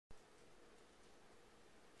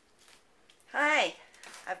Hi,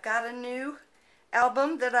 I've got a new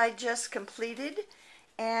album that I just completed,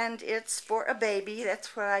 and it's for a baby. That's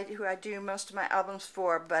who I do most of my albums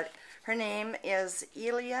for, but her name is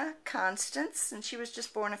Elia Constance, and she was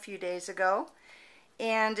just born a few days ago.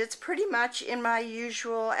 And it's pretty much in my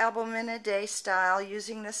usual album in a day style,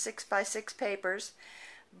 using the 6x6 papers,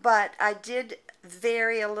 but I did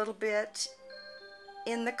vary a little bit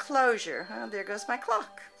in the closure. Oh, there goes my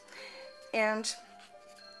clock. And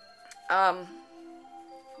um,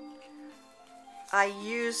 I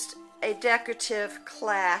used a decorative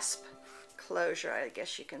clasp closure. I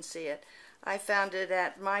guess you can see it. I found it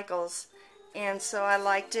at Michael's, and so I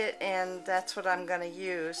liked it, and that's what I'm going to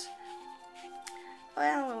use.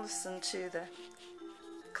 Well, we'll listen to the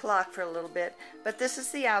clock for a little bit. But this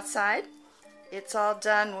is the outside. It's all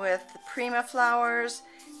done with Prima flowers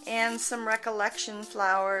and some Recollection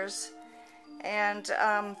flowers and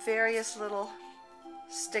various little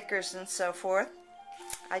stickers and so forth.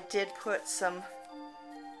 I did put some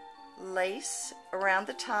lace around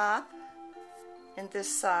the top and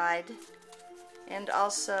this side, and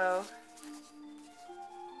also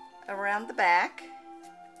around the back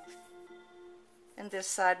and this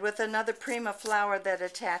side, with another Prima flower that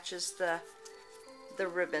attaches the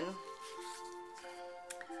ribbon.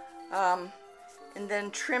 And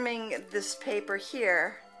then trimming this paper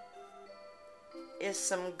here is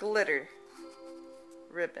some glitter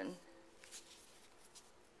ribbon.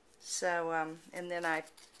 So, and then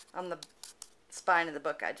on the spine of the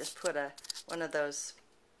book, I just put one of those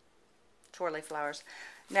twirly flowers.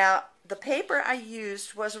 Now, the paper I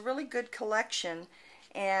used was a really good collection,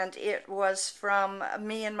 and it was from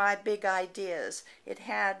Me and My Big Ideas.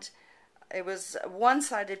 It was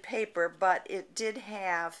one-sided paper, but it did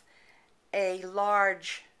have a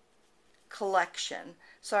large collection,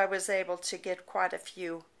 so I was able to get quite a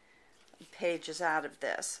few pages out of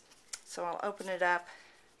this. So I'll open it up.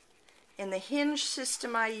 And the hinge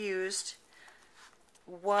system I used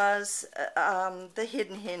was the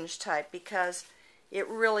hidden hinge type, because it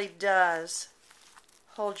really does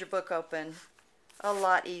hold your book open a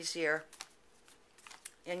lot easier,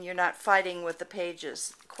 and you're not fighting with the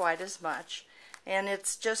pages quite as much. And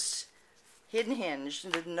it's just hidden hinge,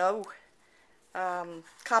 no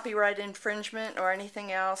copyright infringement or anything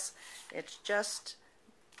else. It's just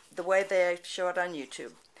the way they show it on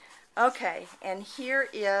YouTube. Okay, and here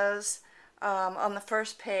is on the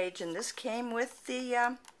first page, and this came with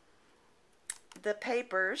the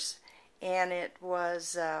papers, and it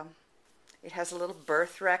has a little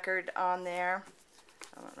birth record on there.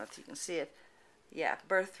 I don't know if you can see it. Yeah,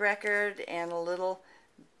 birth record, and a little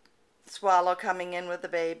swallow coming in with the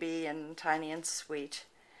baby, and tiny and sweet.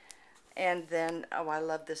 And then, oh, I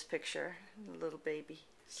love this picture, little baby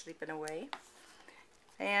sleeping away.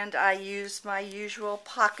 And I used my usual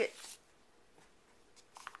pocket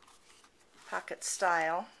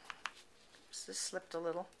style. This slipped a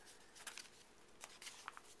little.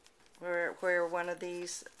 Where one of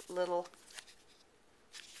these little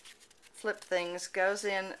flip things goes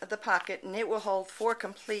in the pocket, and it will hold 4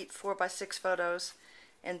 complete 4x6 photos,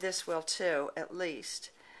 and this will too, at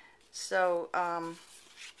least. So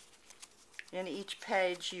in each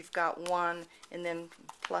page you've got 1, and then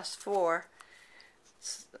plus 4.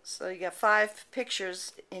 So you got 5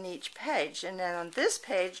 pictures in each page. And then on this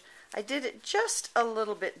page, I did it just a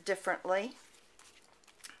little bit differently.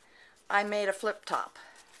 I made a flip top.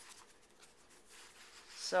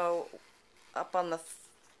 So up on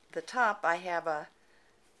the top I have a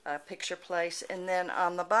picture place, and then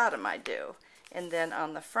on the bottom I do, and then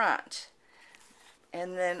on the front.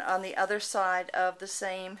 And then on the other side of the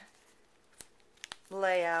same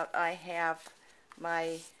layout, I have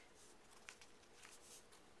my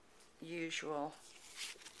usual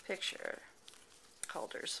picture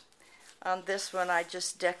holders. On this one, I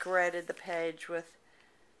just decorated the page with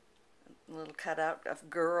a little cutout of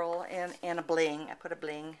girl and a bling. I put a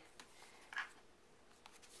bling.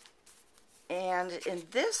 And in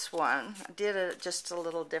this one, I did it just a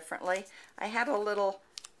little differently. I had a little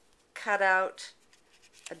cutout,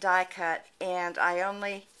 a die cut, and I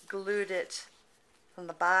only glued it from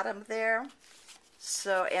the bottom there.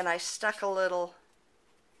 So, and I stuck a little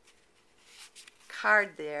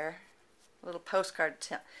card there, a little postcard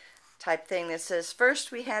type thing that says,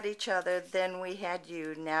 first we had each other, then we had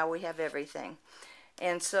you, now we have everything.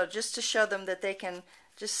 And so just to show them that they can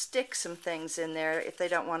just stick some things in there if they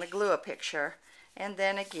don't want to glue a picture. And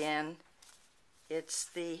then again, it's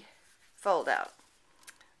the fold out.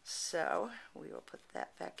 So we will put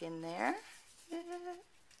that back in there.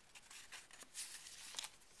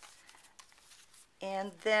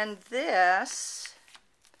 And then this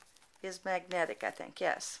is magnetic, I think,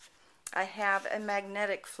 yes. I have a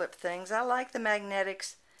magnetic flip things. I like the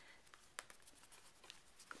magnetics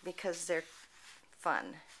because they're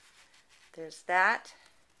fun. There's that,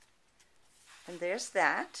 and there's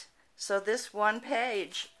that. So this one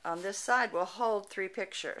page on this side will hold 3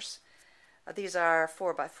 pictures. These are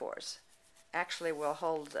 4x4s. Actually, will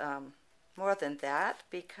hold more than that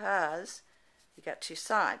because you got 2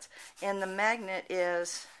 sides. And the magnet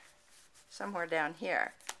is somewhere down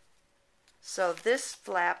here. So this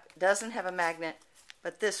flap doesn't have a magnet,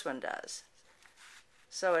 but this one does.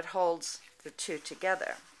 So it holds the 2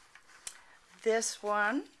 together. This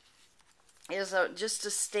one is just a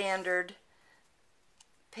standard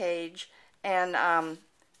page, and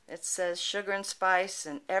it says sugar and spice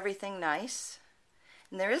and everything nice.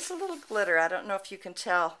 And there is a little glitter. I don't know if you can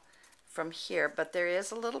tell from here, but there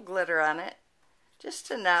is a little glitter on it,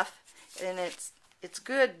 just enough, and it's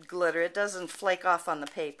good glitter. It doesn't flake off on the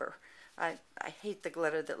paper. I hate the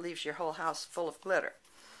glitter that leaves your whole house full of glitter.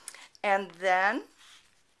 And then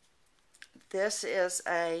this is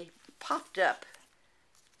a popped up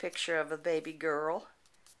picture of a baby girl,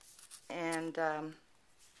 and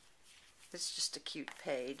it's just a cute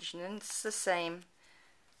page, and it's the same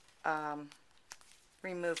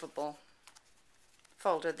removable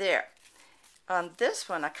folder there. On this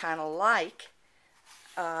one I kind of like,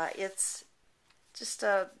 it's just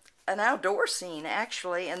an outdoor scene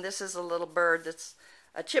actually, and this is a little bird that's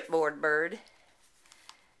a chipboard bird,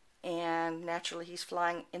 and naturally he's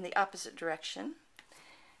flying in the opposite direction.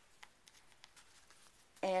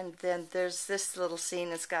 And then there's this little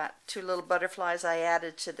scene that's got 2 little butterflies I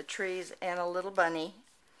added to the trees and a little bunny,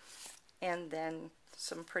 and then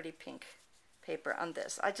some pretty pink paper on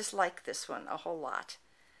this. I just like this one a whole lot.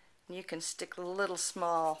 And you can stick little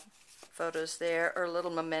small photos there or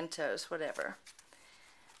little mementos, whatever.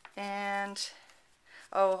 And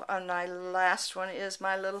oh, and my last one is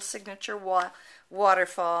my little signature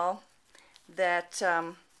waterfall that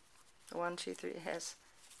 1, 2, 3 has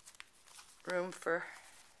room for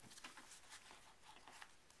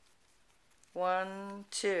 1,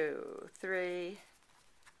 2, 3,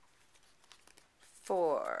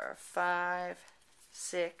 4, 5,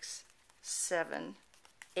 6, 7,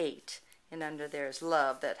 8, and under there is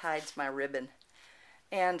love that hides my ribbon.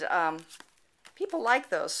 And people like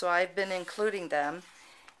those, so I've been including them.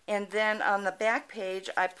 And then on the back page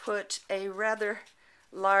I put a rather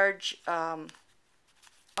large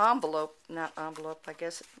envelope, not envelope, I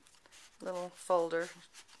guess, little folder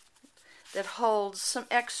that holds some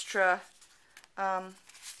extra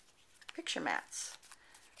picture mats.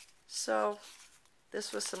 So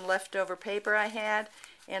this was some leftover paper I had,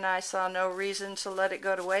 and I saw no reason to let it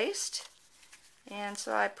go to waste, and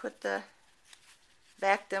so I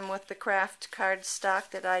backed them with the craft cardstock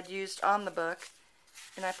that I'd used on the book,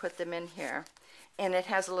 and I put them in here. And it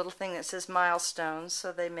has a little thing that says milestones,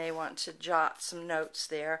 so they may want to jot some notes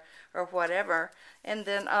there or whatever. And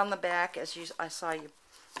then on the back, as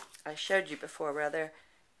I showed you before rather,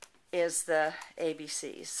 is the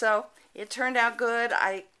ABCs. So it turned out good.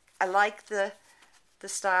 I like the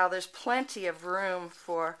style. There's plenty of room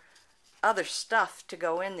for other stuff to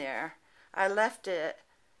go in there. I left it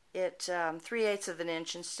 3/8 of an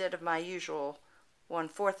inch instead of my usual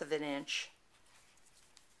 1/4 of an inch.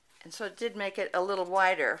 And so it did make it a little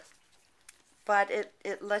wider, but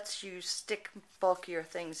it lets you stick bulkier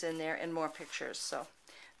things in there and more pictures. So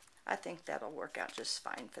I think that'll work out just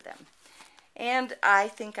fine for them. And I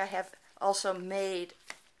think I have also made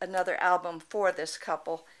another album for this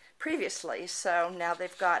couple previously, so now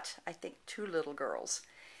they've got, I think, 2 little girls,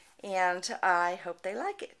 and I hope they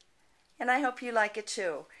like it, and I hope you like it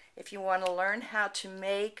too. If you want to learn how to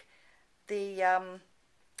make the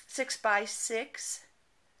 6x6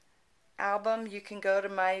 album, you can go to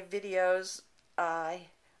my videos.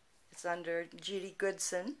 It's under Judy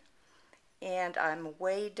Goodson, and I'm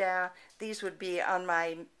way down. These would be on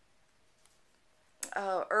my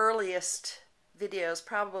earliest videos,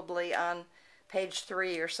 probably on page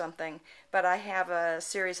 3 or something, but I have a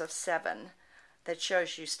series of 7 that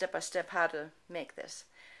shows you step by step how to make this.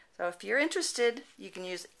 So if you're interested, you can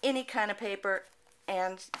use any kind of paper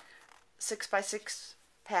and 6x6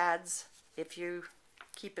 pads if you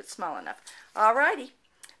keep it small enough. Alrighty,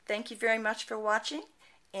 thank you very much for watching,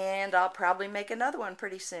 and I'll probably make another one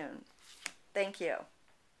pretty soon. Thank you.